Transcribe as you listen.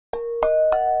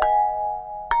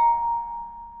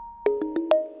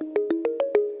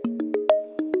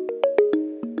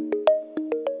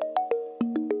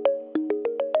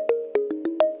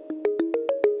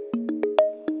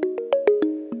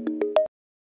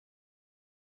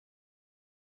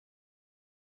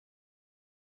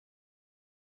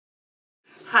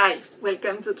Hi,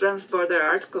 welcome to Transborder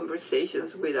Art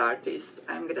Conversations with Artists.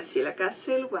 I'm Graciela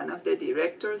Cassel, one of the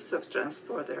directors of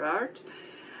Transborder Art,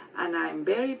 and I'm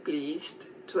very pleased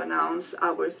to announce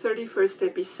our 31st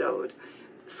episode,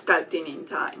 Sculpting in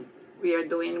Time. We are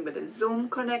doing with a Zoom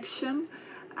connection,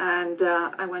 and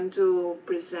I want to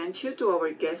present you to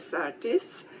our guest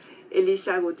artists,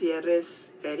 Elisa Gutiérrez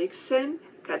Eriksen,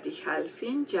 Katy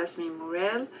Halfin, Jasmine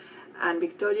Murrell, and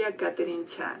Victoria Catherine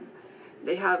Chan.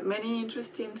 They have many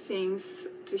interesting things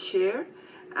to share,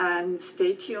 and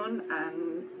stay tuned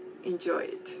and enjoy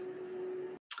it.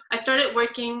 I started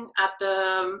working at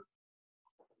the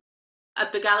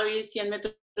gallery 100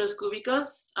 metros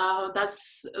cúbicos.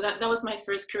 That was my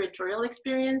first curatorial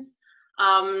experience.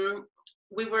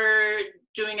 We were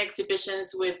doing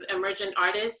exhibitions with emergent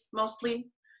artists mostly,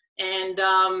 and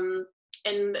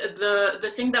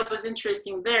the thing that was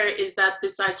interesting there is that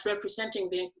besides representing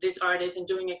these artists and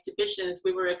doing exhibitions,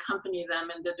 we were accompanying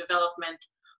them in the development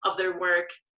of their work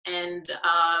and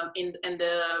in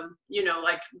the, you know,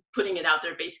 like putting it out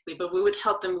there basically, but we would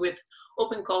help them with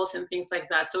open calls and things like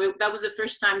that. So that was the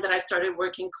first time that I started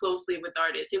working closely with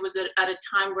artists. It was at a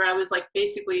time where I was like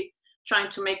basically trying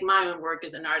to make my own work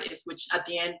as an artist, which at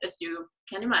the end, as you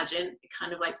can imagine, it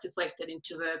kind of like deflected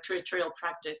into the curatorial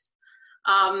practice.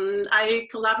 I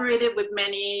collaborated with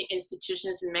many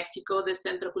institutions in Mexico, the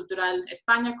Centro Cultural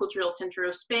España, Cultural Center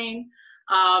of Spain,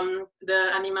 the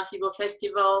Animasivo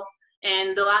Festival,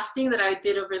 and the last thing that I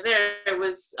did over there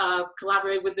was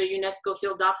collaborate with the UNESCO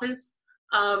Field Office,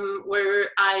 where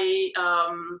I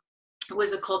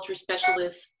was a culture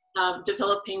specialist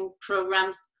developing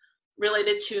programs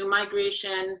related to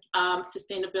migration,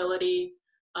 sustainability,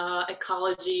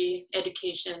 ecology,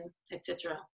 education,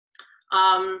 etc.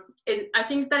 And I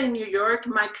think that in New York,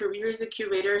 my career as a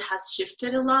curator has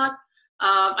shifted a lot.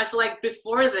 I feel like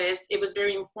before this, it was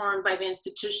very informed by the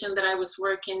institution that I was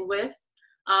working with.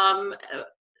 And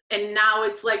now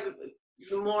it's like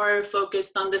more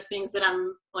focused on the things that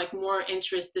I'm like more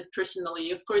interested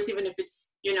personally. Of course, even if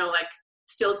it's, you know, like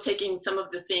still taking some of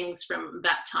the things from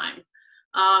that time.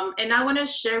 And I want to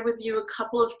share with you a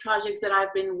couple of projects that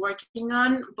I've been working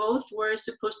on. Both were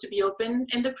supposed to be open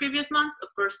in the previous months. Of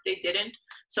course, they didn't.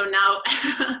 So now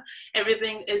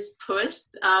everything is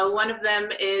pushed. One of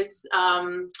them is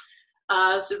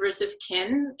Subversive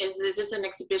Kin. This is an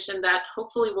exhibition that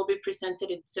hopefully will be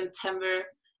presented in September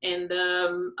in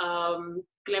the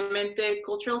Clemente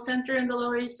Cultural Center in the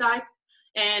Lower East Side.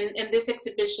 And in these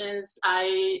exhibitions,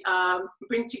 I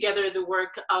bring together the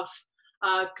work of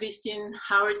Christine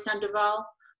Howard Sandoval,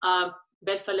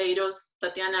 Bel Faleiros,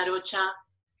 Tatiana Arocha,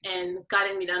 and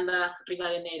Karen Miranda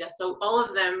Rivadeneira. So all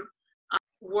of them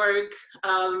work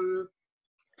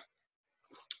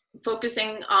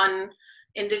focusing on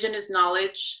indigenous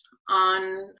knowledge,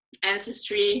 on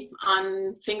ancestry,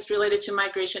 on things related to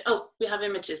migration. Oh, we have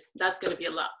images. That's going to be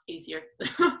a lot easier.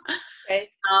 Okay.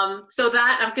 So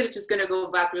that I'm just going to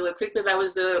go back really quickly. That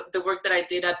was the work that I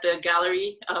did at the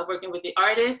gallery, working with the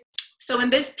artists. So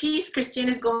in this piece, Christine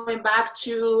is going back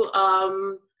to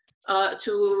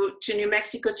New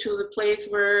Mexico, to the place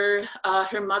where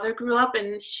her mother grew up,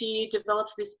 and she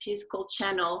develops this piece called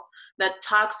Channel that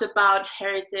talks about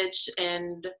heritage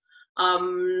and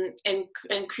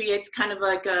creates kind of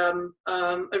like a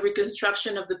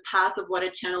reconstruction of the path of what a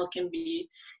channel can be.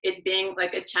 It being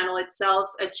like a channel itself,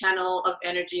 a channel of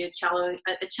energy, a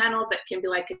channel that can be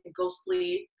like a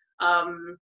ghostly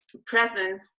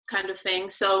presence kind of thing.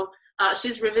 So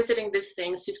she's revisiting these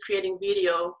things. She's creating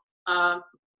video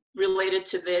related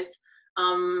to this.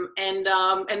 And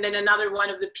then another one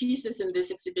of the pieces in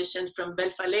this exhibition from Bel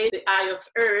Faleiros, The Eye of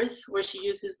Earth, where she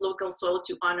uses local soil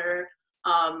to honor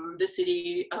the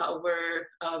city where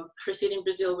her city in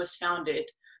Brazil was founded.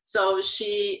 So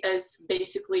she is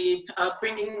basically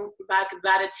bringing back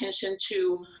that attention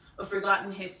to a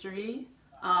forgotten history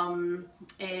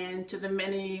and to the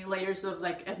many layers of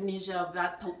like amnesia of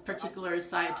that particular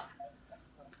site.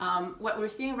 What we're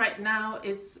seeing right now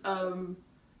is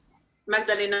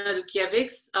Magdalena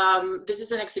Dukiewicz. This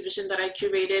is an exhibition that I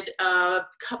curated a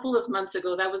couple of months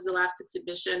ago. That was the last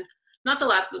exhibition, not the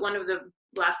last, but one of the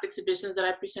last exhibitions that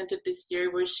I presented this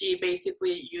year, where she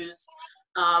basically used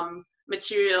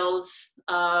materials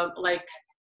like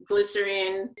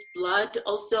glycerin, blood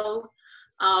also,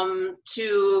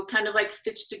 to kind of like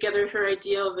stitch together her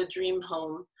idea of a dream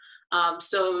home.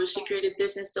 So she created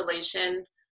this installation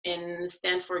in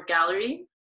Stanford Gallery.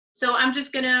 So I'm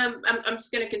just gonna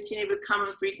continue with common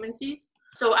frequencies.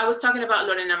 So I was talking about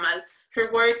Lorena Mal.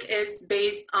 Her work is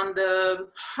based on the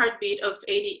heartbeat of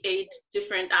 88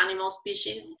 different animal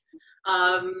species.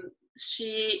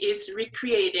 she is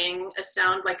recreating a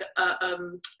sound, like a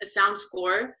sound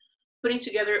score, putting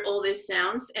together all these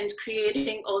sounds and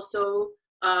creating also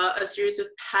a series of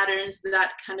patterns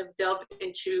that kind of delve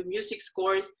into music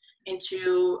scores,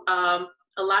 into a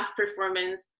live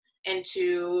performance,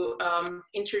 into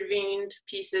intervened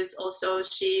pieces. Also,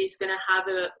 she's gonna have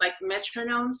like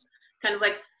metronomes, kind of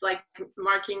like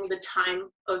marking the time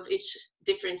of each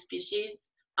different species.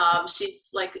 She's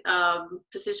like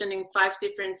positioning 5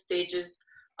 different stages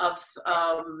of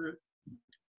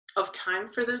time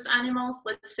for those animals,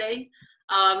 let's say.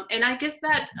 And I guess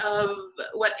that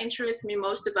what interests me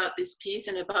most about this piece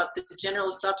and about the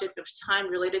general subject of time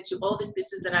related to all these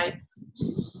pieces that I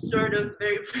sort of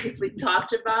very briefly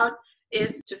talked about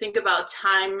is to think about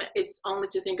time. It's only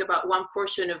to think about one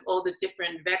portion of all the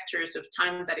different vectors of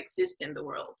time that exist in the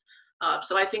world.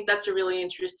 So I think that's a really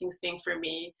interesting thing for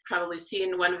me. Probably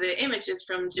seen one of the images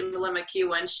from Jamila Maki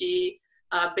when she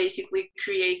basically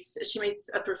she makes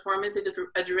a performance,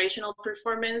 a durational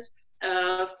performance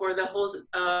for the whole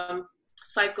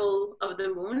cycle of the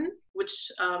moon,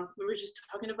 which we were just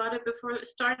talking about it before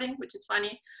starting, which is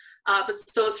funny. But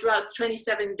so throughout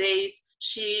 27 days,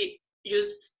 she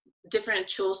used different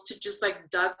tools to just like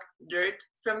dug dirt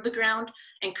from the ground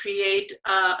and create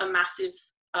a massive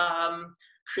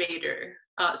crater.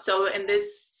 So in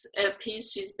this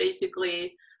piece, she's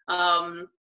basically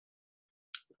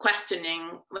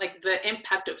questioning like the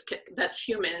impact that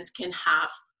humans can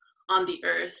have on the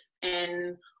earth,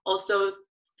 and also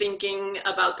thinking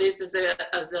about this as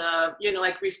a you know,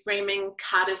 like reframing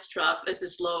catastrophe as a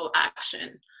slow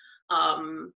action.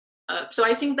 So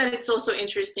I think that it's also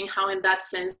interesting how in that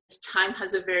sense time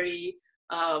has a very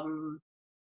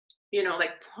you know,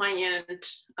 like poignant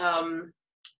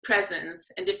presence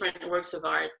in different works of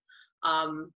art.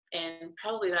 And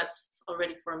probably that's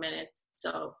already 4 minutes,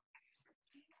 so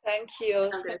thank you.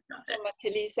 Thank you so much,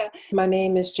 Elisa. My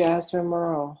name is Jasmine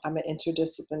Murrell. I'm an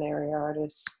interdisciplinary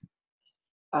artist,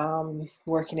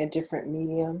 working in different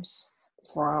mediums,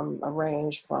 from a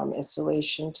range from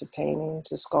installation to painting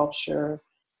to sculpture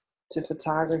to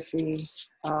photography,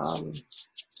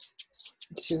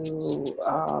 to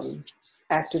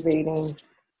activating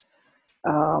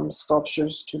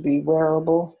sculptures to be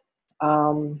wearable.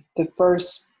 The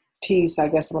first piece I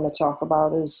guess I'm going to talk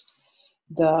about is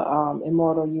the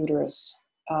Immortal Uterus.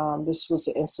 This was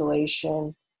an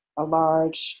installation, a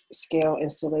large scale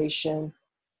installation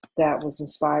that was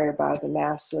inspired by the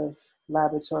massive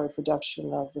laboratory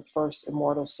production of the first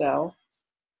immortal cell.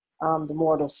 The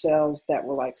mortal cells that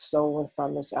were like stolen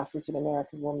from this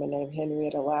African-American woman named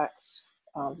Henrietta Lacks,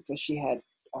 because she had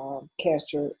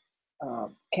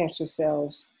cancer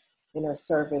cells in her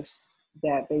cervix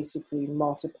that basically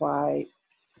multiplied,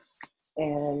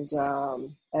 and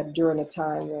during a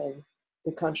time when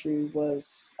the country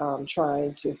was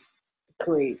trying to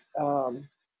create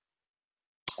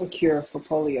a cure for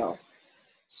polio.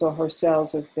 So her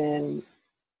cells have been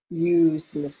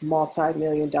used in this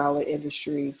multi-million-dollar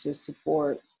industry to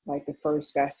support like the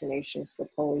first vaccinations for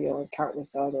polio and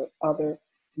countless other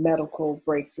medical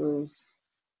breakthroughs.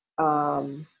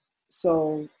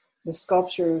 So the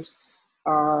sculptures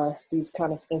are these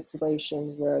kind of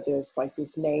installation where there's like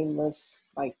this nameless,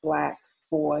 like black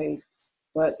void,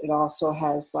 but it also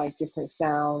has like different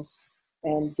sounds,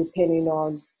 and depending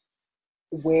on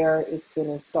where it's been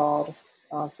installed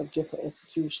from different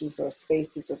institutions or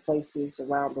spaces or places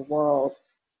around the world,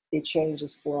 it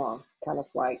changes form, kind of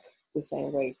like the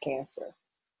same way cancer.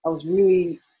 I was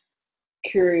really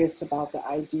curious about the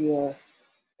idea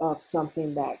of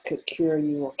something that could cure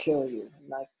you or kill you,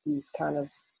 like these kind of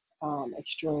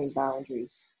extreme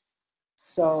boundaries.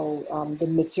 So the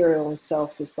material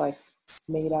itself is like, it's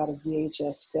made out of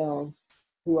VHS film,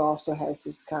 who also has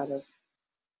this kind of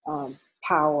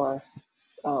power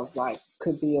of like,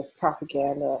 could be of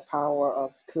propaganda, power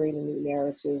of creating new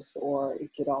narratives, or it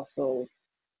could also,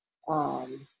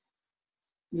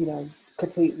 you know,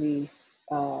 completely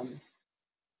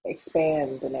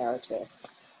expand the narrative.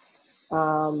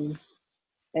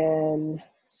 And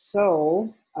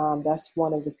so that's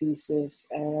one of the pieces.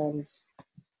 And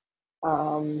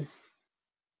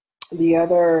the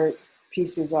other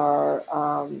pieces are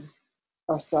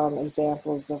some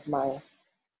examples of my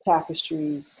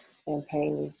tapestries and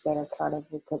paintings that are kind of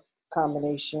a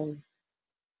combination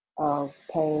of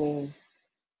painting,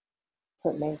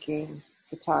 printmaking,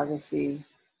 photography,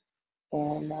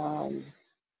 and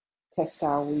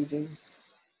textile weavings.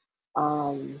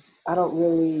 I don't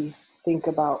really think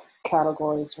about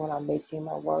categories when I'm making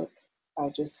my work. I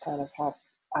just kind of have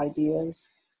ideas.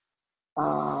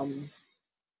 And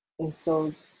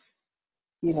so,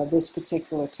 you know, this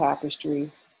particular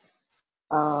tapestry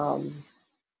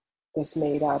that's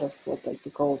made out of what, like the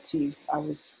gold teeth. I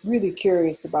was really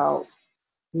curious about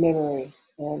memory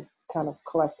and kind of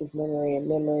collective memory and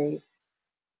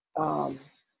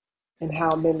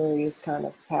how memory is kind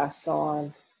of passed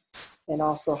on, and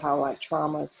also how like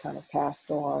trauma is kind of passed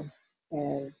on,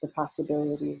 and the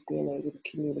possibility of being able to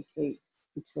communicate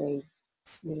between,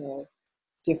 you know,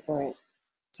 different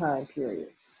time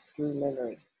periods through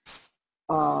memory.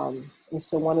 And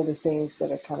so one of the things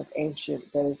that are kind of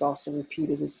ancient that is also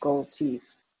repeated is gold teeth.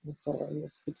 And so in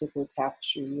this particular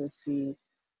tapestry, you'll see,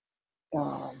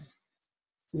 you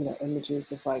know,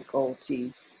 images of like gold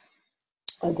teeth,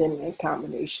 and then in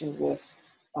combination with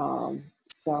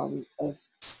some,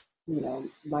 you know,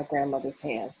 my grandmother's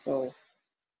hands. So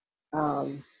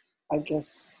I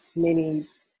guess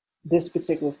this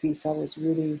particular piece, I was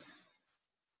really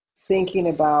thinking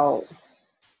about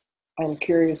and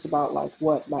curious about like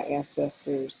what my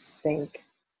ancestors think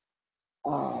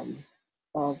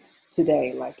of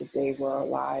today, like if they were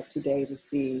alive today, to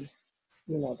see,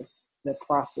 you know, the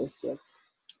process of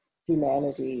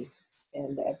humanity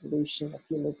and the evolution of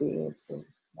human beings, and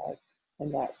like,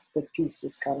 and that the piece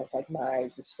was kind of like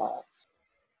my response.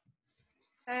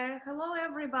 Hello,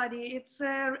 everybody.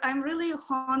 I'm really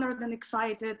honored and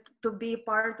excited to be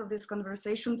part of this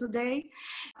conversation today.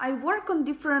 I work on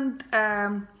different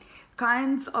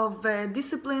kinds of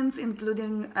disciplines,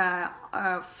 including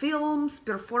films,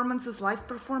 performances, live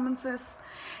performances.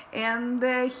 And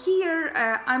here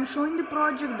I'm showing the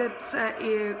project that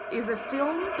is a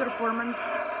film performance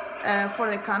for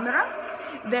the camera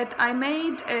that I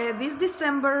made this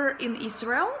December in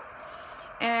Israel.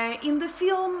 In the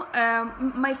film,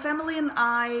 my family and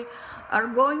I are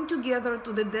going together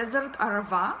to the desert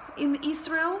Arava in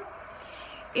Israel,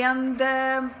 and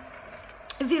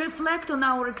we reflect on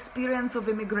our experience of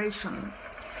immigration.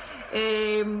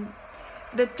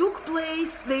 That took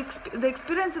place, the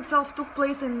experience itself took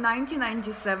place in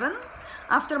 1997,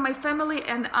 after my family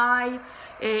and I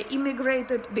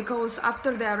immigrated, because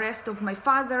after the arrest of my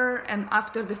father and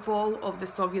after the fall of the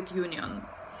Soviet Union.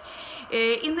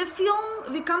 In the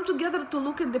film, we come together to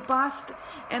look at the past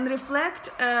and reflect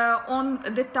on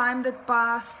the time that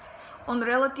passed, on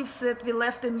relatives that we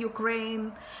left in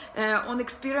Ukraine, on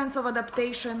experience of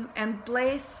adaptation and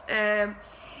place and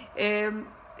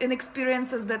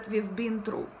experiences that we've been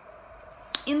through.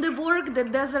 In the work, the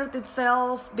desert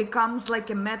itself becomes like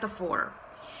a metaphor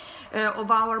of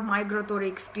our migratory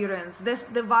experience.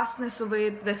 The vastness of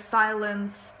it, the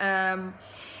silence,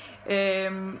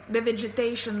 the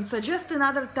vegetation suggest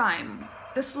another time,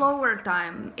 the slower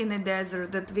time in a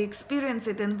desert that we experience.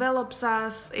 It envelops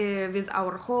us with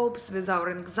our hopes, with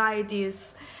our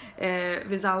anxieties,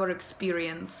 with our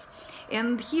experience.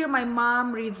 And here my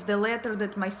mom reads the letter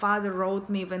that my father wrote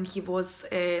me when he was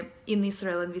in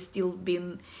Israel and we still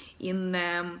been in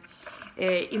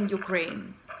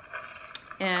Ukraine.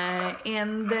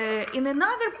 And in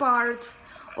another part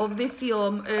of the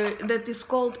film that is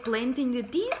called Planting the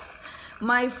Teeth,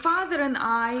 my father and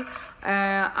I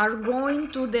are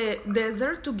going to the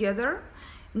desert together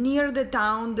near the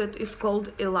town that is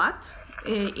called Eilat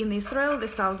in Israel, the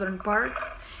southern part.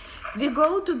 We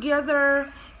go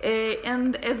together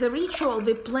and as a ritual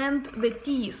we plant the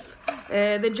teeth,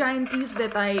 the giant teeth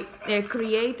that I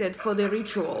created for the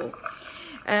ritual.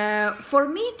 For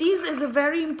me, this is a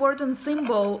very important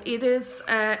symbol. It is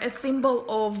a symbol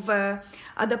of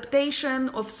adaptation,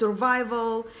 of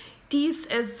survival. Teeth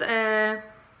as a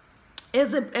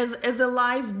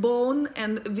live bone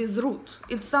and with root.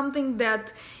 It's something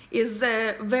that is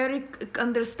very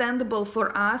understandable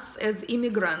for us as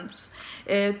immigrants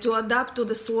to adapt to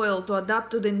the soil, to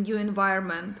adapt to the new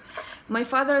environment. My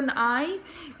father and I,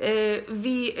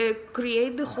 we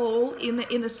create the hole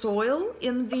in the soil,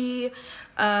 and we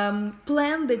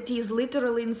plant the teeth,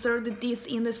 literally insert the teeth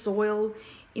in the soil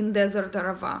in desert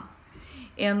Arava.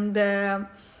 And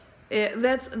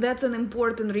that's an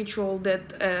important ritual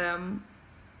that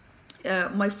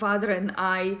my father and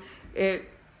I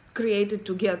created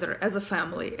together as a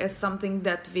family, as something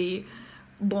that we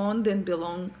bond and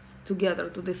belong together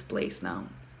to this place now.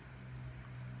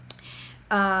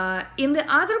 In the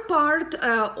other part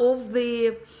of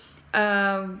the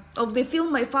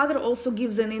film, my father also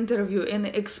gives an interview and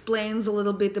explains a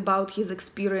little bit about his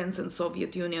experience in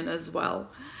Soviet Union as well,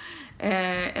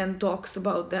 and talks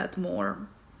about that more.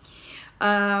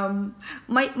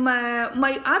 My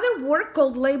other work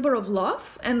called Labor of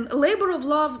Love, and Labor of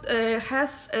Love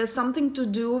has something to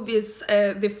do with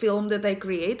the film that I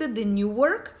created, the new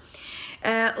work.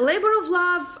 Labor of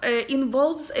Love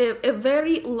involves a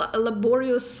very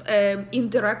laborious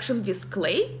interaction with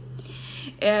clay.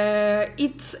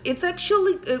 It's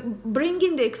actually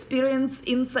bringing the experience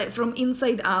from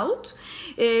inside out.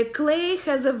 Clay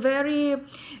has a very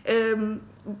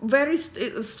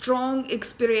strong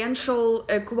experiential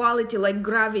quality, like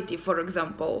gravity, for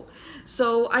example.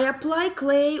 So I apply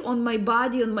clay on my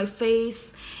body, on my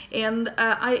face, and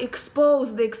I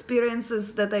expose the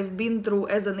experiences that I've been through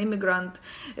as an immigrant,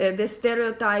 the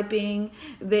stereotyping,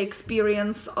 the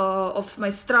experience of my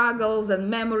struggles and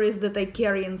memories that I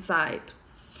carry inside.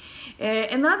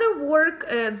 Another work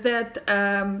that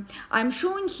I'm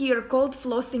showing here called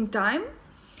Flossing Time.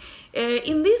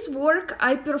 In this work,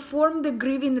 I performed the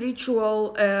grieving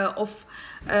ritual of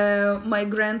my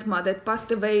grandma that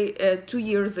passed away 2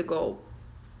 years ago.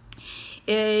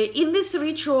 In this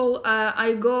ritual,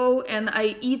 I go and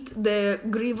I eat the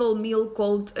grievous meal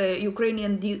called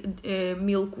Ukrainian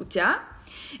meal kutya,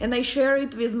 and I share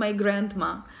it with my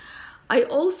grandma. I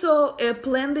also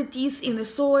plant the teeth in the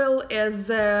soil as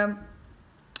a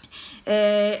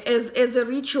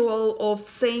ritual of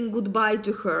saying goodbye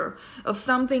to her, of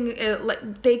something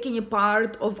like taking a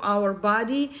part of our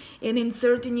body and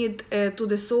inserting it to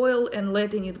the soil and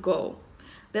letting it go.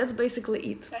 That's basically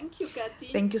it. Thank you, Katy.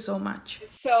 Thank you so much.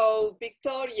 So,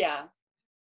 Victoria.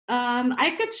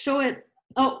 I could show it.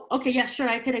 Oh, okay, yeah, sure,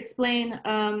 I could explain.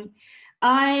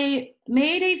 I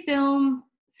made a film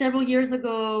several years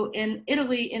ago in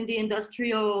Italy in the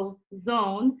industrial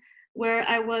zone, where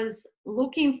I was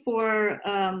looking for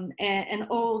an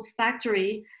old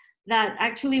factory that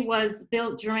actually was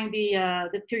built during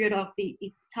the period of the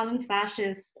Italian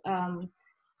fascists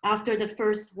after the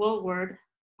First World War.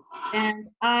 And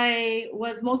I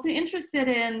was mostly interested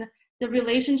in the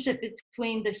relationship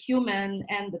between the human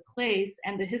and the place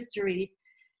and the history,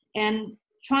 and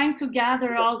trying to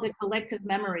gather all the collective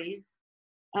memories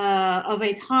of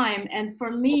a time. And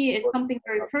for me, it's something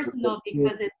very personal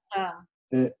because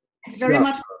it's very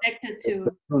much connected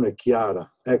to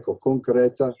chiara, ecco,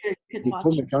 concreta di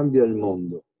come cambia il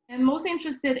mondo. I'm most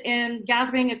interested in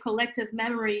gathering a collective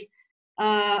memory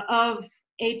of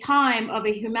a time of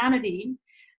a humanity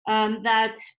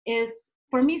that is,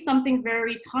 for me, something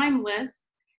very timeless,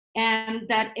 and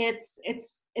that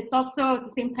it's also at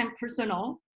the same time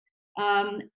personal,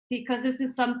 because this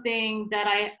is something that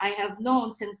I have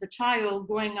known since a child,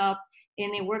 growing up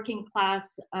in a working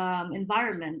class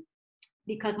environment,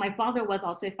 because my father was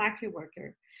also a factory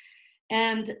worker.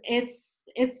 And it's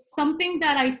something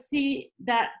that I see,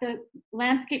 that the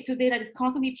landscape today that is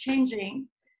constantly changing,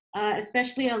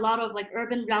 especially a lot of like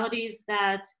urban realities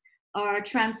that are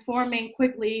transforming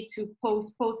quickly to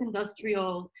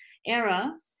post-industrial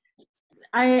era.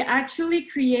 I actually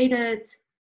created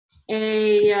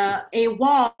a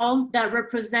wall that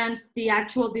represents the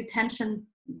actual detention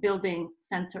building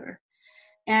center.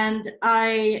 And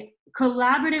I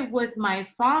collaborated with my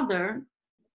father,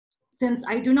 since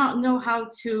I do not know how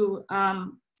to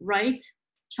write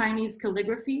Chinese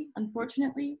calligraphy,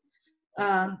 unfortunately,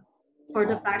 for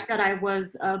the fact that I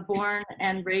was born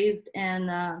and raised in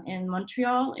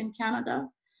Montreal, in Canada.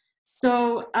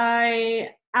 So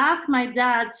I asked my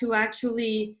dad to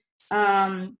actually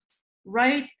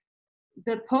write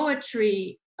the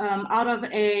poetry out of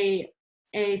a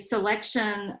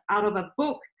selection out of a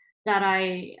book that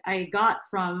I got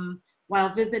from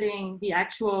while visiting the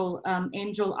actual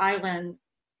Angel Island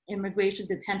Immigration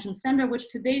Detention Center, which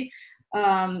today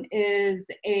is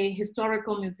a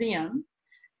historical museum.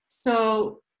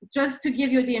 So just to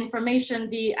give you the information,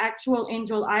 the actual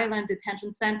Angel Island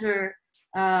Detention Center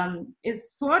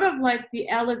is sort of like the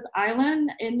Ellis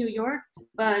Island in New York,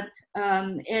 but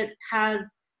it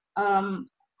has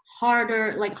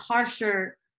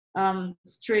harsher,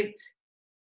 strict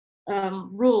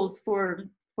rules for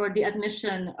the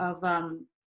admission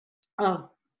of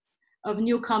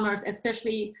newcomers,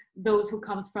 especially those who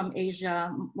comes from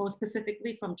Asia, most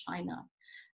specifically from China.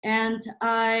 And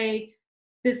I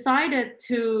decided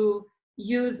to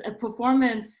use a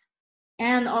performance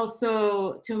and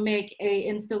also to make a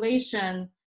installation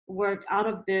work out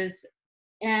of this.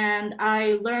 And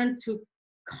I learned to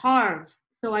carve.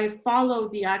 So I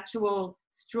followed the actual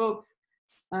strokes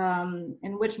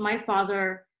in which my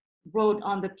father wrote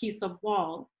on the piece of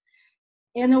wall.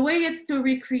 In a way, it's to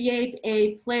recreate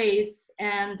a place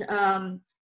and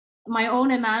my own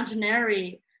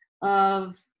imaginary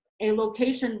of a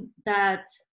location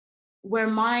where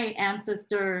my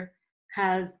ancestor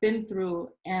has been through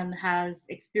and has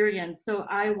experienced. So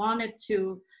I wanted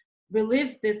to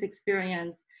relive this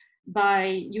experience by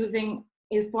using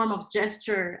a form of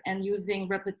gesture and using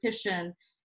repetition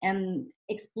and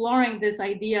exploring this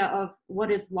idea of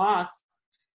what is lost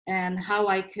and how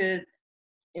I could,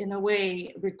 in a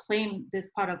way, reclaim this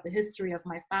part of the history of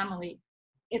my family.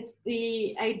 it's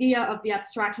the idea of the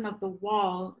abstraction of the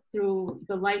wall through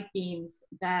the light beams,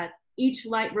 that each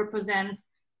light represents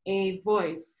a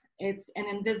voice. It's an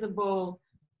invisible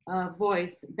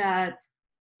voice that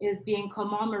is being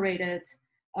commemorated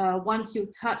once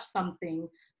you touch something.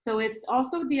 So it's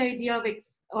also the idea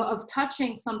of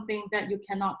touching something that you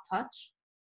cannot touch.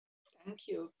 Thank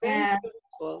you. Very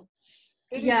beautiful.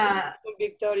 Very yeah. beautiful,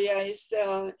 Victoria.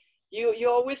 You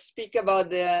always speak about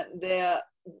the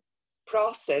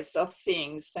process of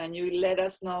things, and you let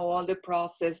us know all the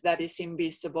process that is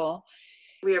invisible.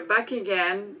 We are back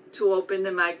again to open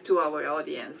the mic to our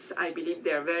audience. I believe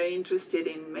they're very interested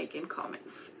in making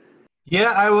comments.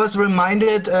 Yeah, I was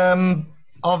reminded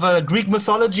of a Greek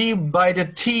mythology by the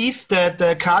teeth that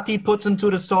Katy puts into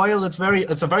the soil. It's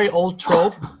a very old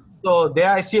trope. So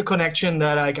there I see a connection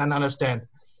that I can understand.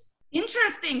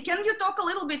 Interesting. Can you talk a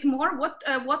little bit more?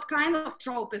 What kind of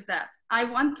trope is that? I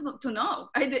want to know.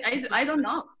 I don't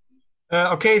know.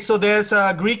 Okay, so there's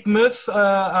a Greek myth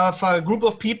of a group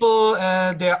of people.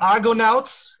 They're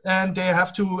Argonauts, and they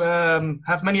have to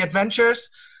have many adventures.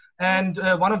 And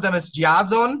one of them is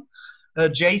Jason.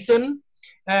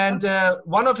 And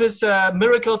one of his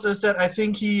miracles is that I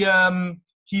think he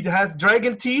has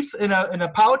dragon teeth in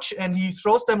a pouch, and he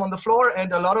throws them on the floor,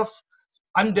 and a lot of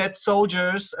undead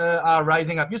soldiers are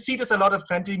rising up. You see this a lot of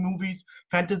fantasy movies,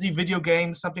 fantasy video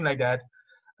games, something like that.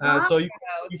 So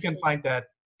you can find that,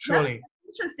 surely.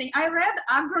 That's interesting. I read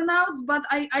Argonauts, but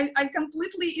I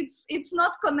completely, it's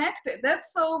not connected.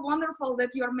 That's so wonderful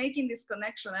that you're making this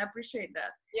connection. I appreciate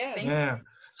that. Yes. Yeah.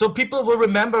 So people will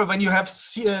remember when you have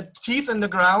teeth in the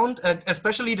ground,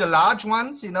 especially the large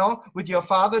ones, you know, with your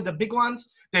father, the big ones,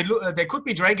 they could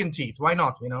be dragon teeth. Why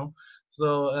not, you know?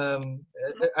 So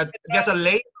there's a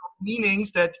layer of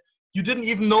meanings that you didn't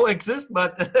even know exist,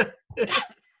 but...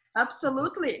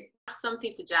 Absolutely.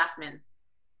 Something to Jasmine.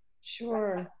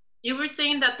 Sure. You were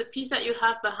saying that the piece that you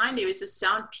have behind you is a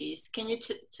sound piece. Can you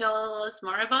tell us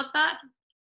more about that?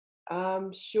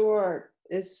 Sure.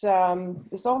 It's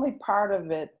only part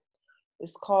of it.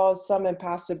 It's called Some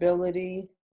Impossibility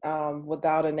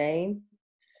Without a Name.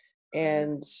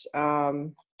 And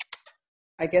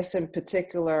I guess in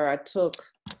particular, I took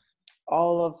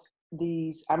all of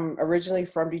these. I'm originally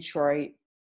from Detroit,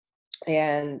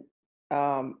 and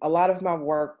a lot of my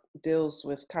work deals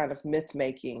with kind of myth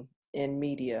making in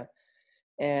media.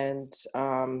 And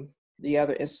the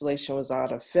other installation was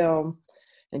out of film,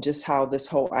 and just how this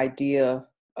whole idea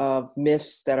of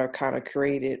myths that are kind of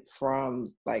created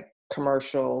from like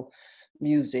commercial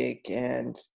music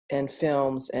and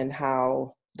films, and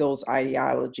how those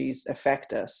ideologies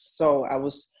affect us. So I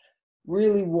was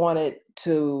really wanted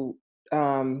to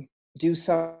do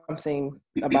something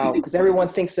about, because everyone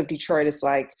thinks of Detroit as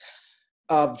like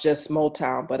of just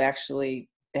Motown, but actually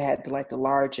it had like the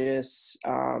largest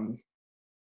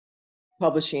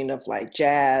publishing of like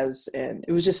jazz, and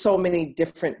it was just so many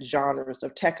different genres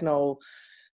of techno,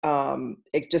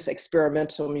 just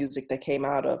experimental music that came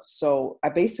out of. So I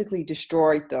basically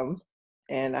destroyed them,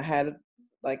 and I had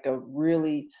like a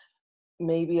really,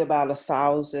 maybe about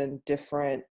 1,000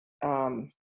 different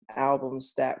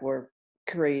albums that were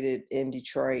created in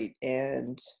Detroit.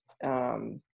 And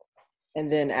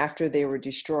then after they were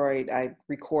destroyed, I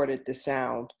recorded the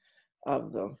sound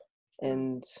of them.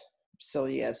 And so,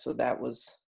 yeah, so that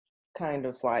was kind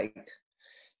of like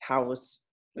how it was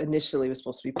initially was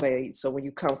supposed to be played. So when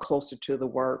you come closer to the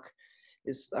work,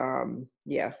 is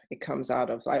it comes out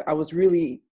of, I was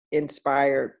really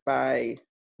inspired by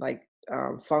like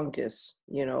fungus,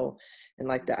 you know, and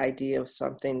like the idea of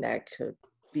something that could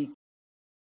be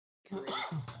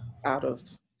out of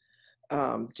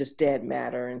just dead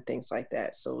matter and things like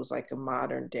that. So it was like a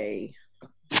modern day,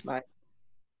 like,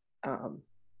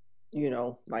 you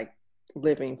know, like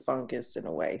living fungus in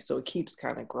a way. So it keeps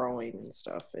kind of growing and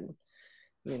stuff. And,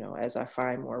 you know, as I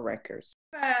find more records.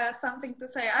 Something to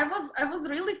say. I was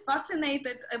really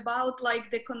fascinated about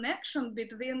like the connection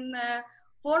between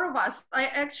four of us. I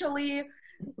actually,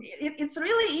 it's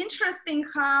really interesting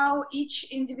how each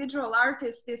individual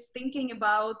artist is thinking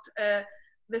about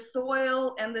the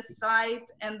soil and the site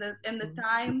and the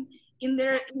time in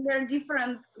their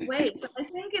different ways. I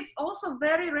think it's also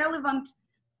very relevant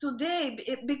today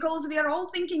because we are all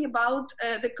thinking about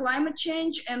the climate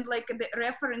change and like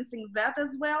referencing that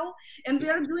as well, and we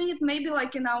are doing it maybe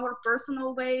like in our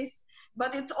personal ways,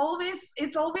 but it's always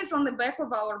on the back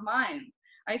of our mind.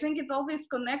 I think it's always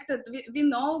connected. We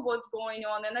know what's going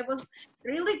on, and I was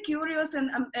really curious and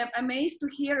amazed to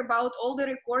hear about all the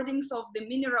recordings of the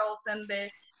minerals and the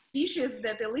species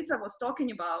that Elisa was talking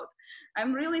about.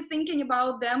 I'm really thinking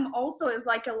about them also as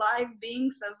like alive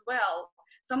beings as well.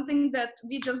 something that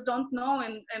we just don't know,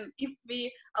 and if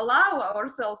we allow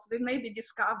ourselves, we maybe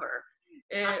discover.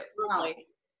 Wow.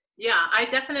 Yeah, I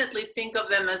definitely think of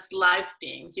them as live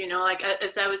beings, you know, like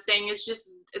as I was saying, it's just,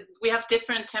 we have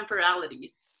different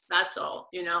temporalities. That's all,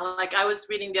 you know, like I was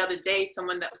reading the other day,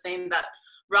 someone that was saying that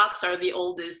rocks are the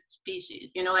oldest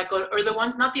species, you know, like, or the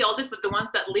ones, not the oldest, but the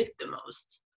ones that live the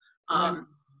most.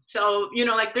 So, you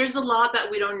know, like there's a lot that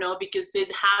we don't know because it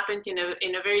happens in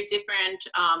a very different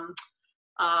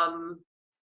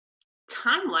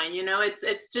timeline, you know.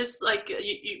 It's just like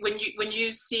when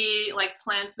you see like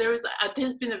plants, there's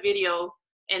been a video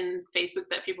in Facebook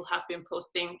that people have been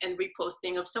posting and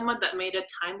reposting of someone that made a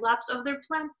time lapse of their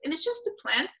plants, and it's just the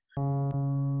plants.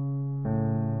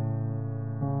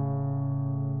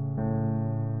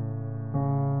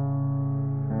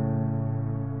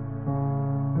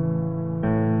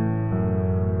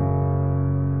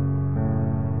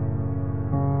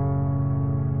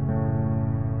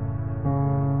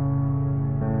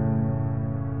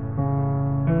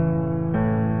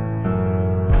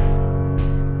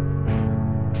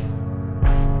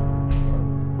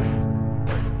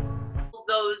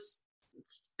 Those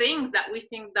things that we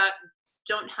think that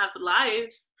don't have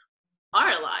life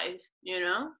are alive, you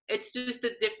know. It's just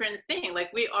a different thing.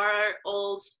 Like we are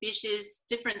all species,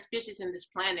 different species in this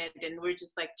planet, and we're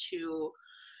just like too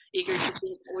eager to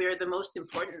think that we're the most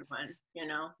important one, you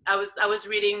know. I was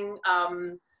reading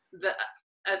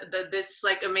this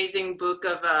like amazing book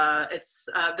of it's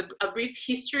A Brief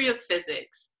History of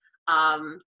Physics.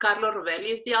 Carlo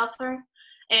Rovelli is the author.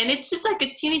 And it's just like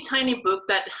a teeny tiny book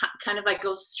that kind of like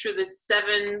goes through the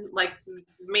 7 like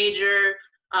major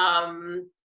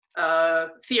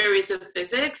theories of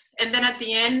physics. And then at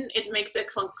the end, it makes a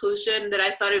conclusion that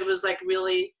I thought it was like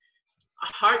really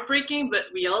heartbreaking, but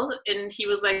real. And he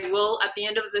was like, well, at the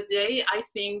end of the day, I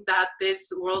think that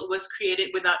this world was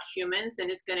created without humans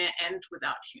and it's going to end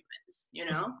without humans, you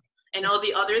know? And all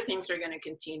the other things are going to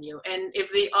continue. And if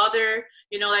the other,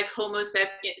 you know, like Homo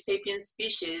sapiens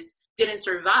species didn't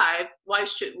survive, why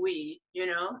should we, you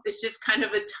know? It's just kind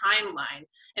of a timeline,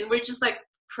 and we're just like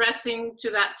pressing to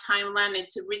that timeline and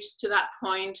to reach to that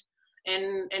point,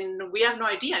 and we have no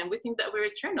idea, and we think that we're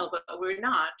eternal, but we're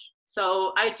not.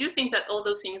 So I do think that all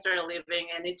those things are living,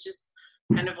 and it just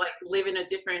kind of like live in a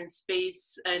different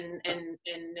space and in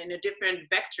a different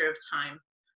vector of time.